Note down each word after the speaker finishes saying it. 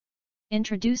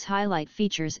Introduce highlight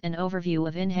features and overview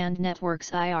of InHand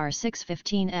Networks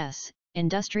IR615-S,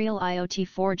 Industrial IoT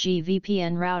 4G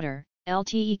VPN Router,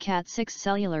 LTE Cat6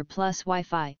 Cellular plus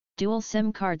Wi-Fi, dual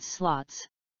SIM cards slots.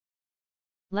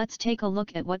 Let's take a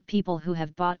look at what people who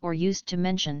have bought or used to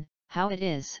mention, how it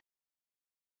is.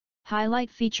 Highlight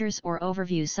features or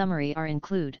overview summary are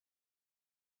include.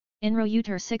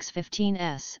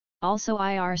 IR615-S, also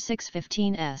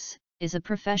IR615-S, is a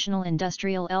professional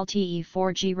industrial LTE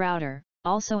 4G router,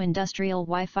 also industrial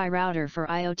Wi-Fi router for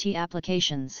IoT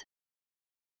applications.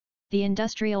 The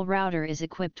industrial router is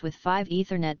equipped with 5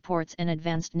 Ethernet ports and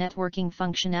advanced networking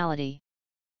functionality.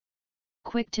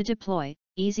 Quick to deploy,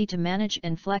 easy to manage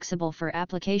and flexible for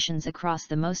applications across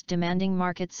the most demanding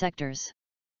market sectors.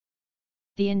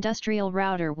 The industrial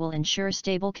router will ensure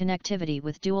stable connectivity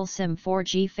with dual SIM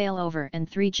 4G failover and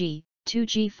 3G,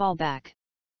 2G fallback.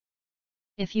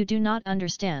 If you do not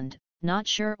understand, not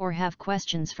sure or have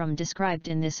questions from described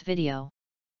in this video,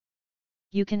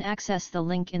 you can access the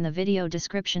link in the video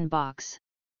description box.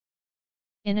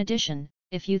 In addition,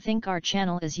 if you think our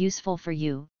channel is useful for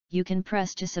you, you can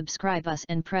press to subscribe us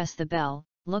and press the bell,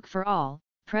 look for all,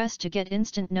 press to get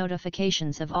instant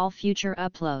notifications of all future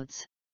uploads.